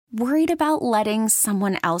Worried about letting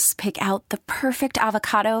someone else pick out the perfect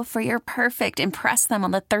avocado for your perfect impress them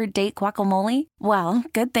on the third date guacamole? Well,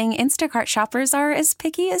 good thing Instacart shoppers are as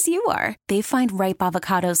picky as you are. They find ripe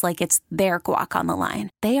avocados like it's their guac on the line.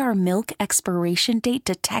 They are milk expiration date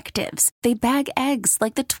detectives. They bag eggs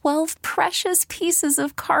like the 12 precious pieces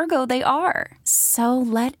of cargo they are. So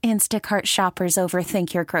let Instacart shoppers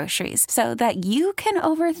overthink your groceries so that you can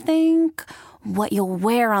overthink what you'll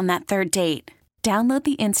wear on that third date. Download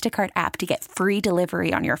the Instacart app to get free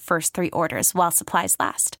delivery on your first 3 orders while supplies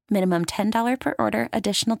last. Minimum $10 per order.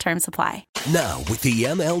 Additional terms apply. Now, with the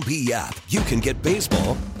MLB app, you can get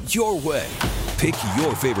baseball your way. Pick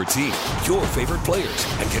your favorite team, your favorite players,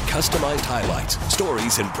 and get customized highlights,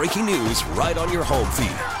 stories, and breaking news right on your home feed.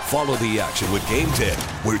 Follow the action with Game 10,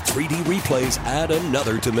 where 3D replays add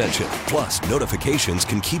another dimension. Plus, notifications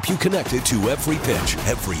can keep you connected to every pitch,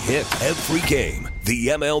 every hit, every game. The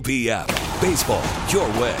MLB app. Baseball your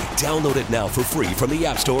way. Download it now for free from the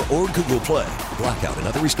App Store or Google Play. Blackout and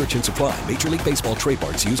other restrictions apply. Major League Baseball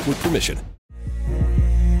trademarks used with permission.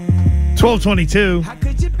 12:22. How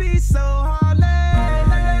could you be so heartless?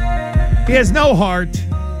 He has no heart.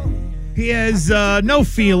 He has no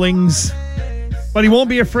feelings. But he won't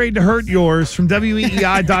be afraid to hurt yours. From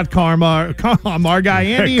WEEI.com, our guy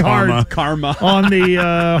Andy Hart Karma. on the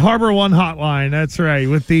Harbor One hotline. That's right,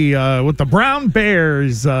 with the Brown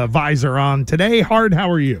Bears visor on today. Hart,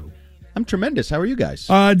 how are you? I'm tremendous. How are you guys?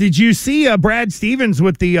 Did you see Brad Stevens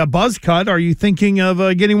with the buzz cut? Are you thinking of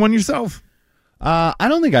getting one yourself? I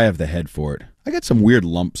don't think I have the head for it. I got some weird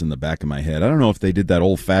lumps in the back of my head. I don't know if they did that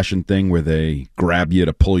old-fashioned thing where they grab you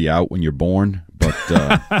to pull you out when you're born, but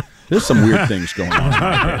there's some weird things going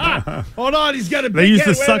on. Hold on, he's got a big They use head.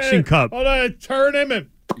 the suction cup. Hold on, turn him in.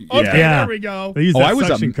 Okay, Yeah. there we go. They use that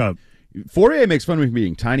suction cup. Fourier makes fun of me for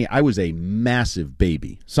being tiny. I was a massive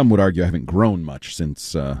baby. Some would argue I haven't grown much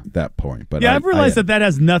since that point. But Yeah, I've realized that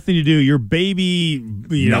has nothing to do. Your baby,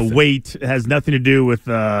 weight has nothing to do with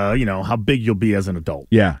how big you'll be as an adult.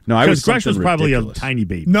 Yeah, no, I was. Gresh was probably ridiculous. a tiny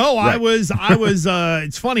baby. No, right. I was.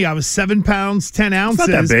 It's funny. I was 7 pounds 10 ounces. It's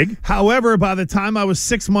not that big. However, by the time I was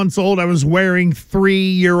 6 months old, I was wearing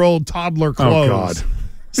 3-year-old toddler clothes. Oh God.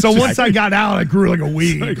 So once I got out, I grew like a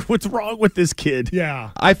weed. Like, what's wrong with this kid?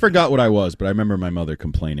 Yeah. I forgot what I was, but I remember my mother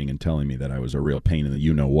complaining and telling me that I was a real pain in the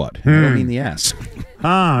you-know-what. I don't mean the ass.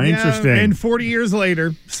 Interesting. And 40 years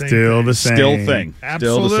later, Still the same. Still thing.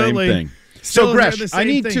 Absolutely. Still the same thing. Still So, the Gresh, same I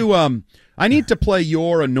need thing. I need to play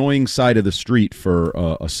your annoying side of the street for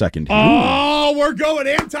a second here. Oh, we're going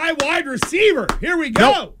anti-wide receiver. Here we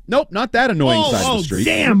go. Nope, not that annoying side of the street.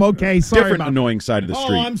 Damn. Okay, sorry. Different annoying side of the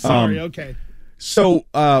street. Oh, I'm sorry. Okay. So,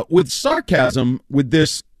 with sarcasm, with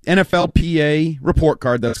this NFLPA report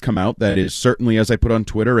card that's come out, that is certainly, as I put on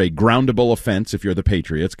Twitter, a groundable offense if you're the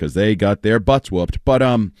Patriots, because they got their butts whooped. But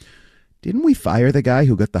didn't we fire the guy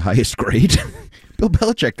who got the highest grade? Bill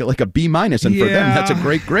Belichick got like a B-, and for them, that's a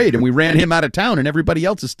great grade. And we ran him out of town, and everybody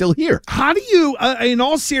else is still here. How do you, in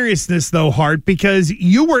all seriousness, though, Hart, because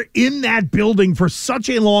you were in that building for such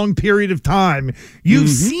a long period of time, you've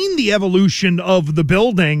seen the evolution of the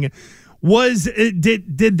building.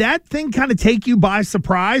 Did that thing kind of take you by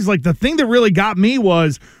surprise? Like, the thing that really got me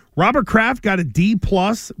was Robert Kraft got a D+,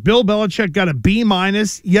 Bill Belichick got a B-,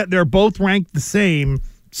 yet they're both ranked the same.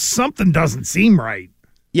 Something doesn't seem right.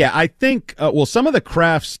 Yeah, I think, some of the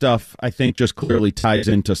Kraft stuff, I think, just clearly ties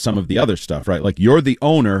into some of the other stuff, right? Like, you're the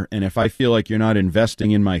owner, and if I feel like you're not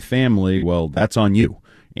investing in my family, well, that's on you.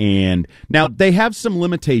 And now they have some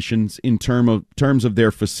limitations in terms of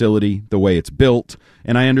their facility, the way it's built,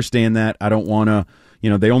 and I understand that. I don't want to,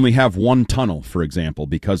 they only have one tunnel, for example,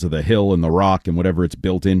 because of the hill and the rock and whatever it's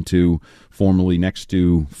built into, formerly next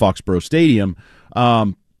to Foxborough Stadium.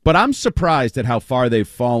 But I'm surprised at how far they've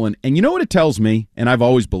fallen. And you know what it tells me, and I've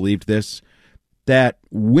always believed this, that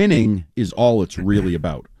winning is all it's really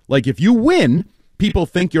about. Like, if you win, people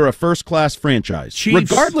think you're a first-class franchise, Chiefs.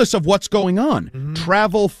 regardless of what's going on.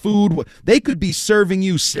 Travel, food, they could be serving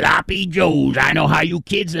you sloppy joes. I know how you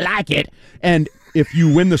kids like it. And if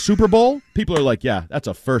you win the Super Bowl, people are like, yeah, that's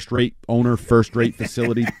a first-rate owner, first-rate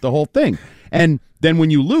facility, the whole thing. And then when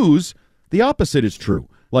you lose, the opposite is true.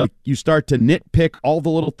 Like, you start to nitpick all the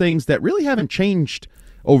little things that really haven't changed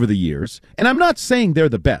over the years. And I'm not saying they're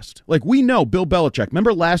the best. Like, we know Bill Belichick.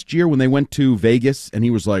 Remember last year when they went to Vegas and he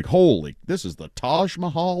was like, holy, this is the Taj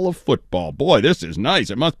Mahal of football. Boy, this is nice.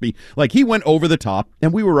 It must be. Like, he went over the top,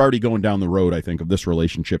 and we were already going down the road, I think, of this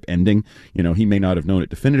relationship ending. He may not have known it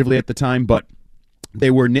definitively at the time, but they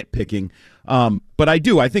were nitpicking. But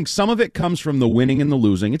I think some of it comes from the winning and the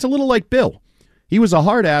losing. It's a little like Bill. He was a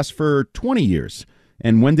hard ass for 20 years.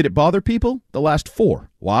 And when did it bother people? The last 4.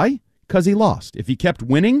 Why? because he lost. If he kept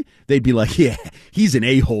winning, they'd be like, yeah, he's an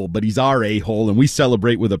a-hole, but he's our a-hole, and we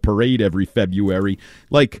celebrate with a parade every February.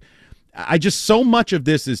 Like, so much of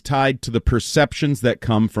this is tied to the perceptions that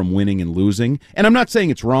come from winning and losing. And I'm not saying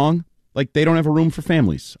it's wrong. Like, they don't have a room for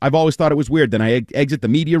families. I've always thought it was weird. Then I exit the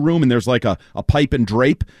media room, and there's like a pipe and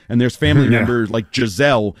drape, and there's family members like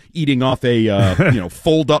Giselle eating off a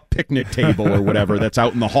fold-up picnic table or whatever that's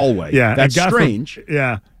out in the hallway. Yeah, that's strange.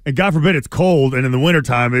 And God forbid it's cold, and in the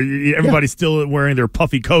wintertime, everybody's still wearing their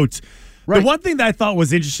puffy coats. Right. The one thing that I thought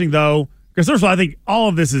was interesting, though, because first of all, I think all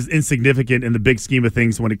of this is insignificant in the big scheme of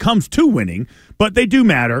things when it comes to winning, but they do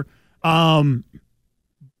matter.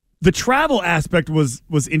 The travel aspect was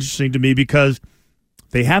interesting to me because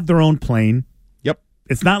they have their own plane. Yep.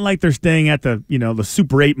 It's not like they're staying at the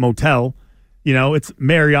Super 8 motel. It's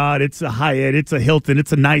Marriott, it's a Hyatt, it's a Hilton,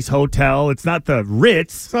 it's a nice hotel. It's not the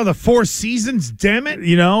Ritz. It's not the Four Seasons, damn it.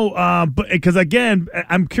 But because again,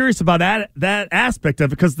 I'm curious about that aspect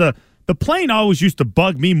of it because the plane always used to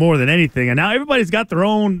bug me more than anything. And now everybody's got their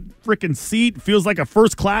own freaking seat. It feels like a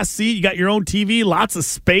first-class seat. You got your own TV, lots of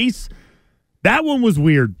space. That one was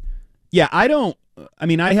weird. Yeah, I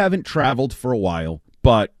haven't traveled for a while,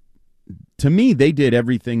 but to me, they did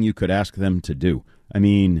everything you could ask them to do. I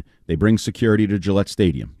mean, they bring security to Gillette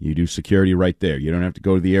Stadium. You do security right there. You don't have to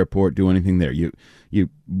go to the airport, do anything there.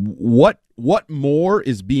 What more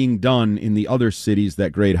is being done in the other cities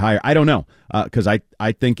that grade higher? I don't know, because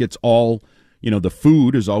I think it's all, the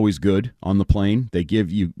food is always good on the plane. They give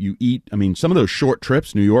you eat. I mean, some of those short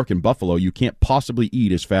trips, New York and Buffalo, you can't possibly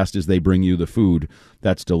eat as fast as they bring you the food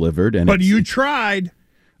that's delivered. But you tried.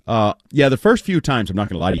 Yeah, the first few times, I'm not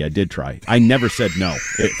going to lie to you, I did try. I never said no.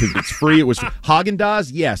 Because it's free. It was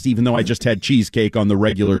Haagen-Dazs, yes, even though I just had cheesecake on the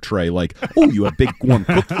regular tray. Like, oh, you have big warm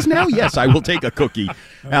cookies now? Yes, I will take a cookie.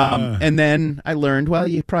 And then I learned, well,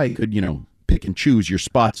 you probably could, pick and choose your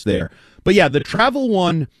spots there. But yeah, the travel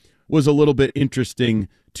one was a little bit interesting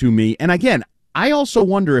to me. And again, I also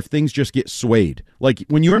wonder if things just get swayed. Like,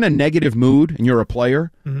 when you're in a negative mood and you're a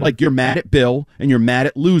player, like you're mad at Bill and you're mad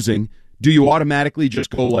at losing, do you automatically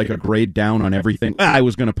just go like a grade down on everything? I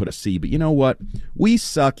was going to put a C, but you know what? We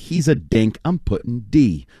suck. He's a dink. I'm putting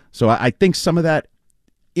D. So I think some of that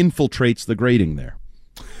infiltrates the grading there.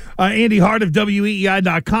 Andy Hart of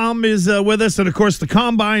WEEI.com is with us. And, of course, the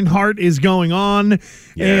Combine Hart is going on.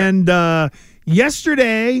 Yeah. And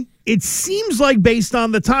yesterday, it seems like based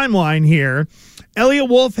on the timeline here, Eliot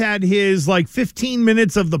Wolf had his 15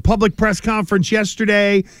 minutes of the public press conference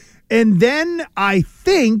yesterday. And then I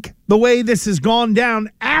think the way this has gone down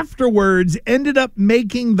afterwards ended up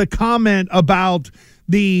making the comment about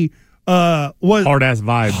the hard-ass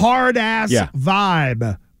vibe. Hard-ass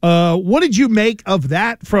vibe. What did you make of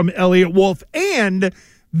that from Eliot Wolf? And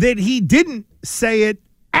that he didn't say it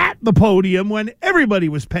at the podium when everybody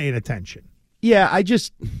was paying attention. Yeah,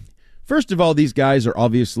 first of all, these guys are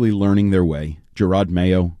obviously learning their way. Gerard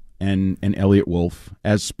Mayo and Eliot Wolf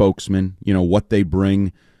as spokesmen, what they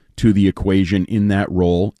bring to the equation in that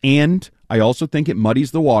role. And I also think it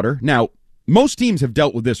muddies the water. Now, most teams have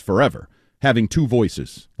dealt with this forever, having two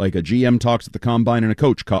voices, like a GM talks at the Combine and a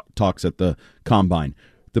coach talks at the Combine.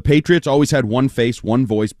 The Patriots always had one face, one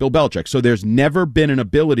voice, Bill Belichick. So there's never been an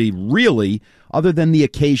ability, really, other than the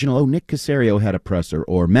occasional, Nick Caserio had a presser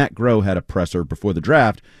or Matt Groh had a presser before the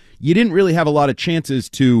draft. You didn't really have a lot of chances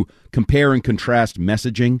to compare and contrast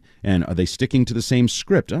messaging. And are they sticking to the same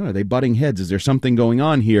script? Are they butting heads? Is there something going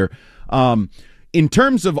on here? In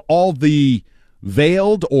terms of all the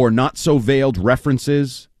veiled or not so veiled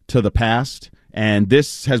references to the past, and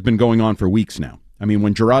this has been going on for weeks now. I mean,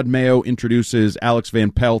 when Gerard Mayo introduces Alex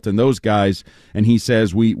Van Pelt and those guys, and he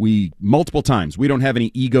says, we multiple times, we don't have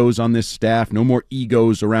any egos on this staff, no more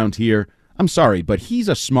egos around here. I'm sorry, but he's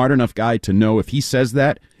a smart enough guy to know if he says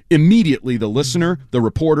that, immediately the listener, the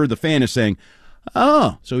reporter, the fan is saying,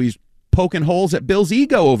 oh, so he's poking holes at Bill's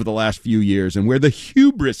ego over the last few years and where the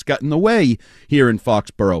hubris got in the way here in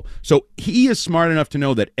Foxborough. So he is smart enough to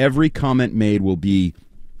know that every comment made will be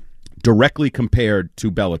directly compared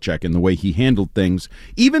to Belichick in the way he handled things,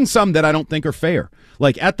 even some that I don't think are fair.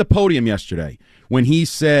 Like at the podium yesterday, when he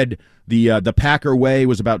said the Packer way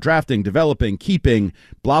was about drafting, developing, keeping,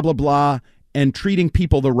 blah, blah, blah, and treating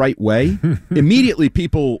people the right way, immediately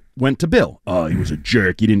people went to Bill. Oh, he was a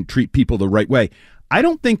jerk. He didn't treat people the right way. I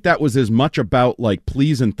don't think that was as much about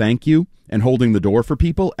please and thank you and holding the door for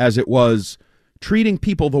people as it was treating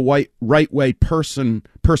people the right way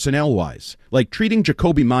personnel-wise. Like treating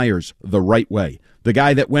Jacoby Myers the right way. The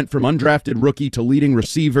guy that went from undrafted rookie to leading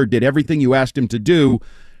receiver, did everything you asked him to do,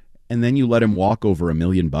 and then you let him walk over $1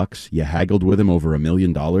 million. You haggled with him over $1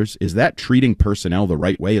 million. Is that treating personnel the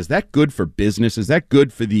right way? Is that good for business? Is that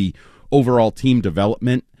good for the overall team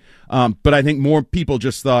development. But I think more people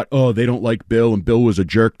just thought, oh, they don't like Bill, and Bill was a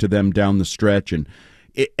jerk to them down the stretch. And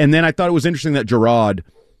then I thought it was interesting that Gerard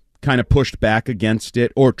kind of pushed back against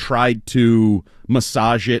it or tried to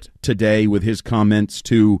massage it today with his comments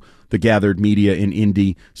to the gathered media in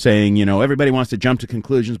Indy, saying, everybody wants to jump to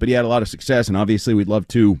conclusions, but he had a lot of success, and obviously we'd love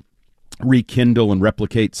to rekindle and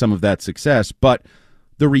replicate some of that success. But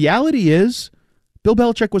the reality is, Bill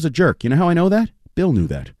Belichick was a jerk. You know how I know that? Bill knew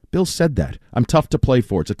that. Bill said that. I'm tough to play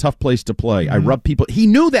for. It's a tough place to play. I rub people. He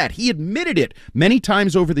knew that. He admitted it many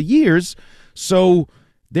times over the years. So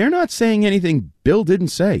they're not saying anything Bill didn't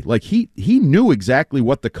say. Like, he knew exactly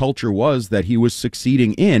what the culture was that he was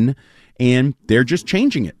succeeding in, and they're just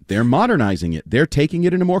changing it. They're modernizing it. They're taking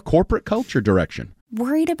it in a more corporate culture direction.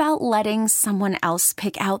 Worried about letting someone else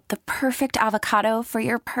pick out the perfect avocado for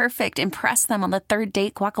your perfect impress them on the third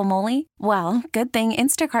date guacamole? Well, good thing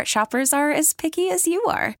Instacart shoppers are as picky as you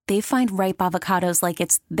are. They find ripe avocados like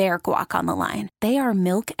it's their guac on the line. They are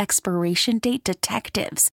milk expiration date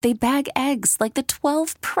detectives. They bag eggs like the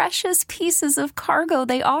 12 precious pieces of cargo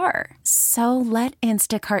they are. So let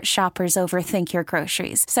Instacart shoppers overthink your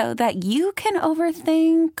groceries so that you can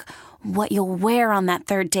overthink what you'll wear on that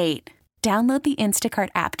third date. Download the Instacart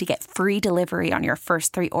app to get free delivery on your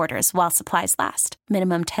first 3 orders while supplies last.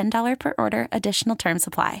 Minimum $10 per order. Additional terms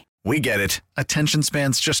apply. We get it. Attention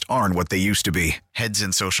spans just aren't what they used to be. Heads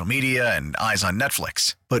in social media and eyes on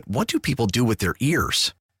Netflix. But what do people do with their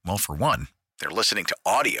ears? Well, for one, they're listening to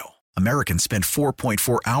audio. Americans spend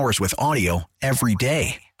 4.4 hours with audio every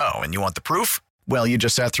day. Oh, and you want the proof? Well, you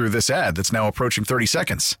just sat through this ad that's now approaching 30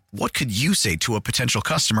 seconds. What could you say to a potential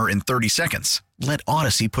customer in 30 seconds? Let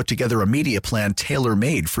Odyssey put together a media plan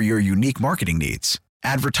tailor-made for your unique marketing needs.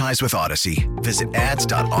 Advertise with Odyssey. Visit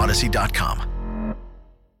ads.odyssey.com.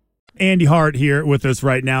 Andy Hart here with us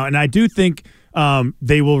right now, and I do think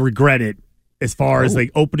they will regret it as far as like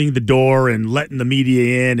opening the door and letting the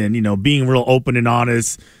media in and, being real open and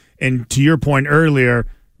honest. And to your point earlier,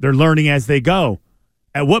 they're learning as they go.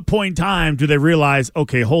 At what point in time do they realize,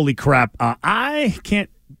 okay, holy crap, I can't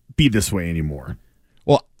be this way anymore?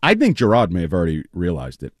 Well, I think Gerard may have already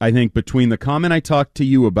realized it. I think between the comment I talked to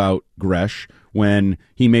you about Gresh, when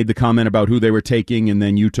he made the comment about who they were taking, and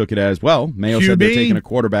then you took it as, well, Mayo said they're taking a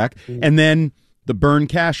quarterback, and then the burn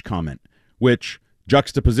cash comment, which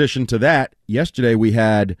juxtaposition to that, yesterday we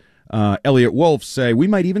had Eliot Wolf say, we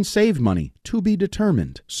might even save money, to be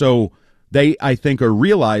determined. So they, I think, are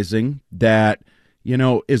realizing that,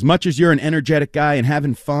 as much as you're an energetic guy and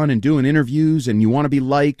having fun and doing interviews and you want to be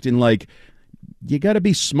liked and you got to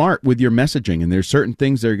be smart with your messaging, and there's certain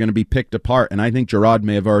things that are going to be picked apart. And I think Gerard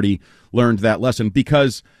may have already learned that lesson,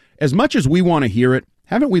 because as much as we want to hear it,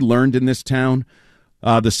 haven't we learned in this town?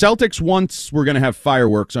 The Celtics once were going to have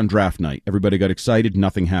fireworks on draft night. Everybody got excited.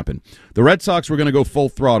 Nothing happened. The Red Sox were going to go full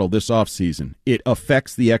throttle this offseason. It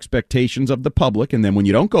affects the expectations of the public, and then when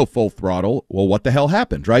you don't go full throttle, well, what the hell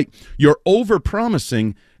happened, right? You're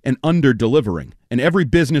over-promising and under-delivering. And every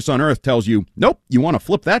business on earth tells you, nope, you want to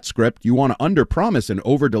flip that script. You want to under-promise and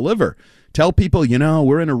over-deliver. Tell people,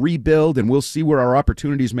 we're in a rebuild, and we'll see where our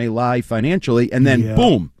opportunities may lie financially, and then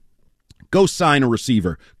boom. Go sign a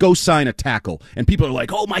receiver. Go sign a tackle. And people are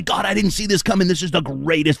like, oh, my God, I didn't see this coming. This is the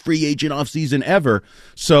greatest free agent offseason ever.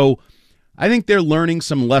 So I think they're learning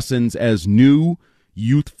some lessons as new,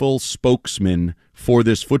 youthful spokesmen for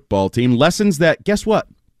this football team. Lessons that, guess what?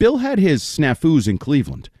 Bill had his snafus in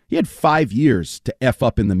Cleveland. He had 5 years to F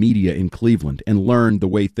up in the media in Cleveland and learn the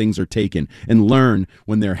way things are taken, and learn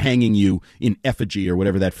when they're hanging you in effigy or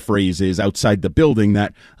whatever that phrase is outside the building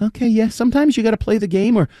that, okay, yeah, sometimes you got to play the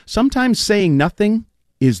game, or sometimes saying nothing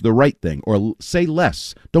is the right thing, or say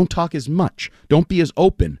less. Don't talk as much. Don't be as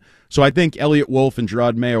open. So I think Eliot Wolf and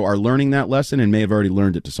Gerard Mayo are learning that lesson and may have already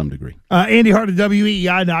learned it to some degree. Andy Hart of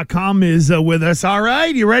WEEI.com is with us. All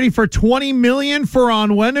right, you ready for $20 million for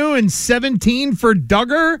Onwenu and $17 for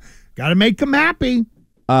Duggar? Got to make them happy.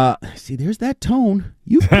 See, there's that tone.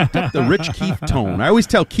 You picked up the Rich Keefe tone. I always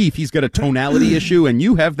tell Keefe he's got a tonality issue, and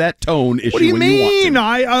you have that tone issue. What do you mean?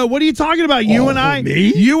 What are you talking about? You and I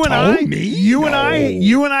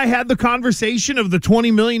had the conversation of the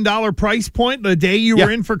 $20 million price point the day you were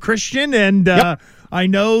in for Christian, and I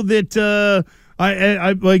know that.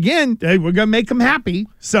 Again, we're gonna make them happy,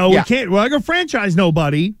 so we're not gonna franchise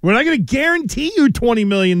nobody. We're not gonna guarantee you $20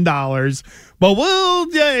 million, but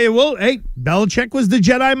hey, Belichick was the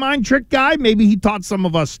Jedi mind trick guy. Maybe he taught some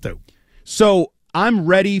of us too. So I'm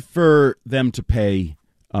ready for them to pay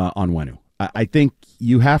Onwenu. I think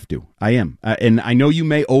you have to. I am, and I know you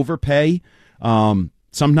may overpay.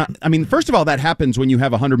 First of all, that happens when you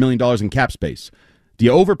have $100 million in cap space. Do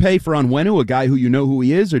you overpay for Onwenu, a guy who you know who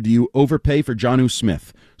he is, or do you overpay for Jonnu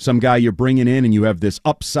Smith, some guy you're bringing in and you have this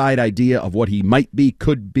upside idea of what he might be,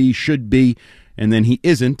 could be, should be, and then he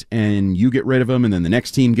isn't, and you get rid of him, and then the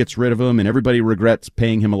next team gets rid of him, and everybody regrets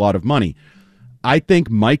paying him a lot of money? I think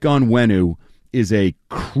Mike Onwenu is a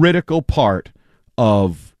critical part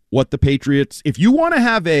of what the Patriots, if you want to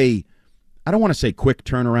have I don't want to say quick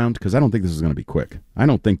turnaround, because I don't think this is going to be quick. I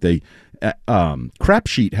don't think they, Crap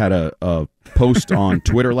Sheet had a post on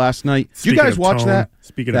Twitter last night. Did you guys watch that?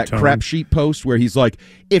 That Crap Sheet post where he's like,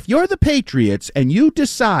 if you're the Patriots and you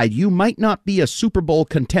decide you might not be a Super Bowl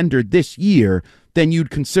contender this year, then you'd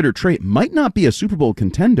consider trade. Might not be a Super Bowl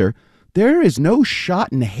contender. There is no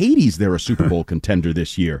shot in Hades they're a Super Bowl contender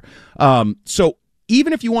this year. So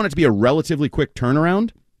even if you want it to be a relatively quick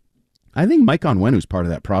turnaround, I think Mike Onwenu is part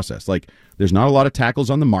of that process. Like, there's not a lot of tackles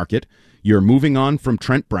on the market. You're moving on from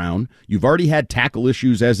Trent Brown. You've already had tackle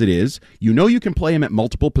issues as it is. You know you can play him at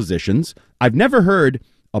multiple positions. I've never heard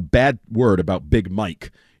a bad word about Big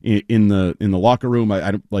Mike in the locker room.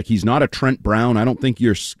 I don't, like, he's not a Trent Brown. I don't think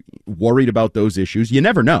you're worried about those issues. You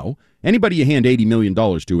never know. Anybody you hand $80 million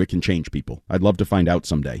to, it can change people. I'd love to find out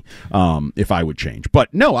someday if I would change.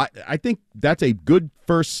 But no, I think that's a good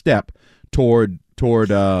first step toward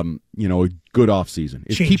a good offseason.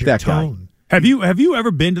 Is keep that guy. Have you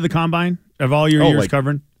ever been to the Combine of all your years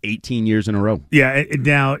covering? 18 years in a row.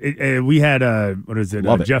 Yeah. We had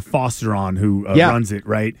Jeff Foster on who runs it,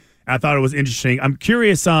 right? I thought it was interesting. I'm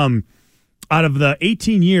curious. Out of the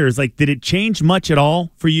 18 years, like, did it change much at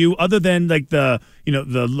all for you, other than like the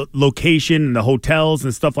location and the hotels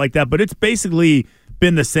and stuff like that? But it's basically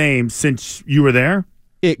been the same since you were there.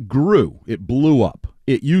 It grew. It blew up.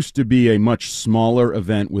 It used to be a much smaller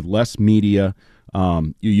event with less media.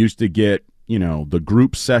 You used to get, the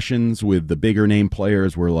group sessions with the bigger name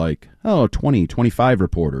players were like, 20, 25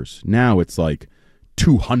 reporters. Now it's like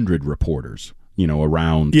 200 reporters,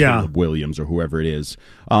 around Caleb Williams or whoever it is.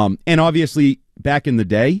 And obviously, back in the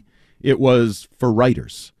day, it was for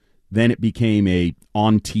writers. Then it became a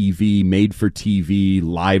on-TV, made-for-TV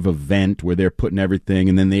live event where they're putting everything,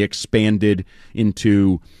 and then they expanded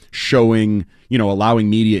into showing, allowing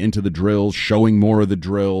media into the drills, showing more of the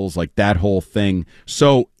drills, like that whole thing.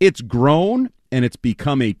 So it's grown, and it's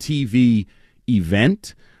become a TV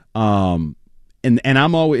event. And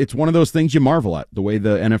it's one of those things you marvel at, the way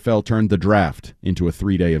the NFL turned the draft into a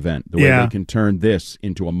 3-day event, the way they can turn this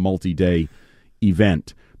into a multi-day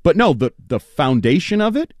event. But no, the foundation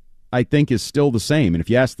of it, I think, is still the same. And if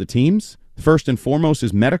you ask the teams, first and foremost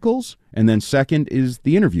is medicals, and then second is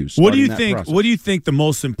the interviews. What do you think? Process. What do you think the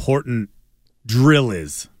most important drill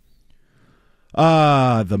is?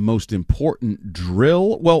 The most important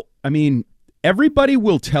drill? Well, I mean, everybody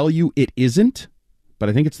will tell you it isn't, but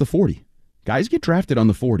I think it's the 40. Guys get drafted on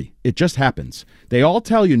the 40. It just happens. They all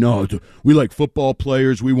tell you, no, we like football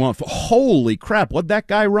players. We want holy crap, what'd that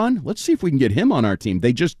guy run? Let's see if we can get him on our team.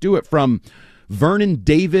 They just do it from Vernon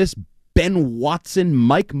Davis, Ben Watson,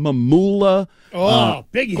 Mike Mamula.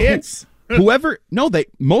 Big hits. Whoever,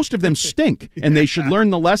 most of them stink, and they should learn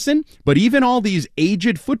the lesson. But even all these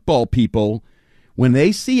aged football people, when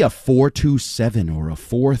they see a 4.27 or a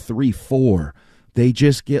 4.34, they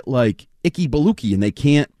just get like icky baluki, and they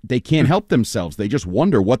can't help themselves. They just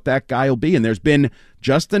wonder what that guy will be. And there's been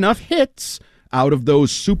just enough hits out of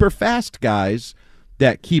those super fast guys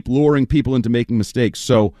that keep luring people into making mistakes.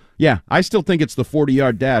 So, yeah, I still think it's the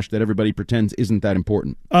 40-yard dash that everybody pretends isn't that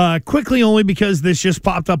important. Quickly, only because this just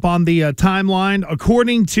popped up on the timeline.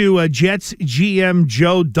 According to Jets GM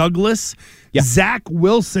Joe Douglas, Zach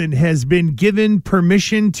Wilson has been given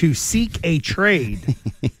permission to seek a trade.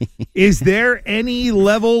 Is there any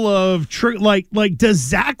level of does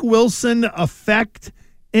Zach Wilson affect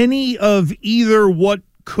any of either what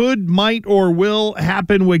could, might, or will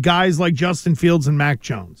happen with guys like Justin Fields and Mac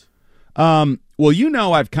Jones?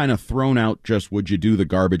 Well, I've kind of thrown out just would you do the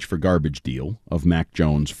garbage for garbage deal of Mac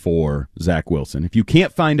Jones for Zach Wilson. If you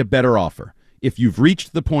can't find a better offer, if you've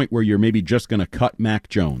reached the point where you're maybe just going to cut Mac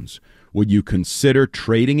Jones, would you consider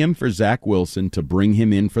trading him for Zach Wilson to bring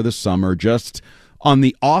him in for the summer, just on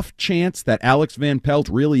the off chance that Alex Van Pelt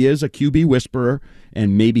really is a QB whisperer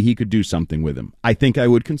and maybe he could do something with him? I think I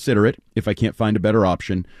would consider it if I can't find a better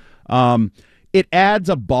option. It adds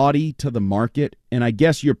a body to the market, and I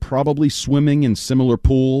guess you're probably swimming in similar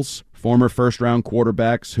pools, former first-round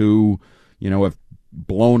quarterbacks who, have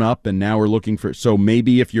blown up and now are looking for – so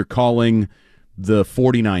maybe if you're calling the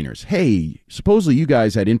 49ers, hey, supposedly you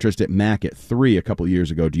guys had interest at Mac at 3 a couple of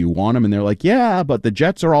years ago. Do you want him? And they're like, yeah, but the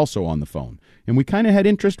Jets are also on the phone, and we kind of had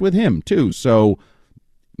interest with him too. So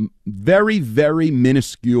very, very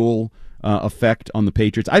minuscule effect on the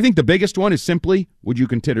Patriots. I think the biggest one is simply, would you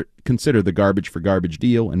consider the garbage for garbage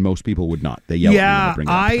deal? And most people would not. They yell at me when I bring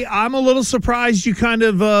it up. I'm a little surprised you kind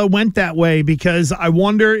of went that way, because I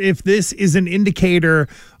wonder if this is an indicator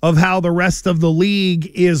of how the rest of the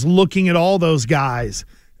league is looking at all those guys.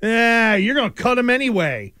 You're going to cut them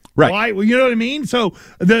anyway. Right. Why? Well, you know what I mean? So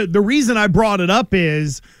the reason I brought it up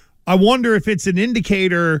is I wonder if it's an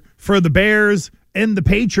indicator for the Bears and the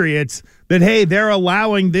Patriots that, hey, they're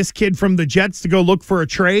allowing this kid from the Jets to go look for a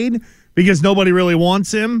trade because nobody really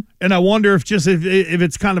wants him. And I wonder if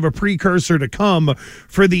it's kind of a precursor to come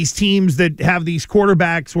for these teams that have these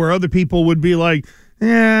quarterbacks where other people would be like,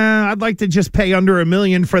 I'd like to just pay under $1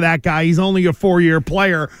 million for that guy. He's only a 4-year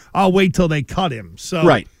player. I'll wait till they cut him. So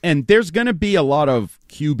right. And there's going to be a lot of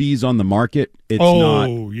QBs on the market. It's not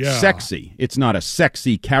sexy. It's not a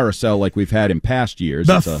sexy carousel like we've had in past years.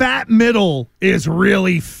 The fat middle is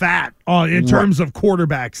really fat in terms of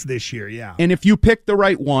quarterbacks this year, yeah. And if you pick the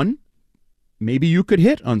right one, maybe you could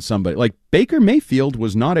hit on somebody. Like Baker Mayfield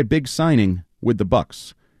was not a big signing with the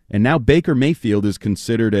Bucs. And now Baker Mayfield is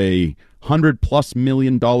considered a $100+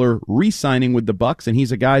 million re-signing with the Bucs, and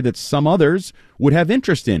he's a guy that some others would have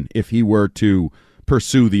interest in if he were to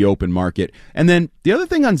pursue the open market. And then the other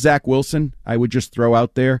thing on Zach Wilson I would just throw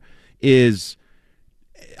out there is,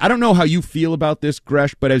 I don't know how you feel about this,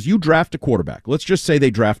 Gresh, but as you draft a quarterback, let's just say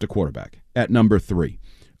they draft a quarterback at number 3,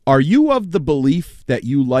 are you of the belief that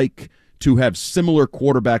you like to have similar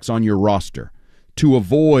quarterbacks on your roster to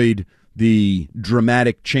avoid the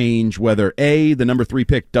dramatic change, whether A, the number 3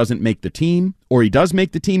 pick doesn't make the team, or he does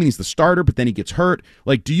make the team and he's the starter, but then he gets hurt?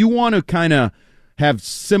 Like, do you want to kind of have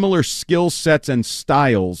similar skill sets and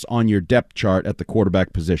styles on your depth chart at the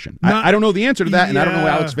quarterback position? I don't know the answer to that, and I don't know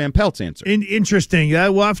Alex Van Pelt's answer. Interesting.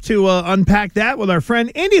 We'll have to unpack that with our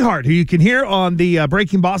friend Andy Hart, who you can hear on the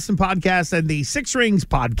Breaking Boston podcast and the Six Rings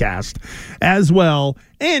podcast as well,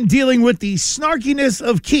 and dealing with the snarkiness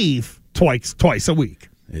of Keefe twice a week.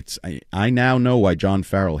 I now know why John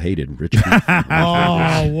Farrell hated Rich.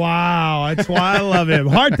 Oh, wow. That's why I love him.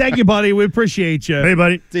 Hart, thank you, buddy. We appreciate you. Hey,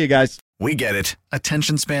 buddy. See you guys. We get it.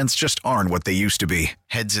 Attention spans just aren't what they used to be.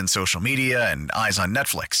 Heads in social media and eyes on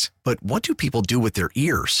Netflix. But what do people do with their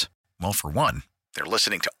ears? Well, for one, they're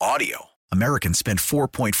listening to audio. Americans spend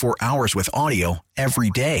 4.4 hours with audio every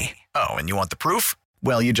day. Oh, and you want the proof?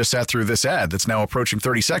 Well, you just sat through this ad that's now approaching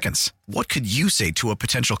 30 seconds. What could you say to a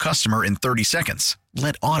potential customer in 30 seconds?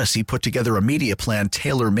 Let Odyssey put together a media plan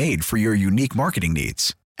tailor-made for your unique marketing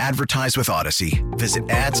needs. Advertise with Odyssey. Visit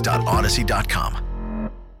ads.odyssey.com.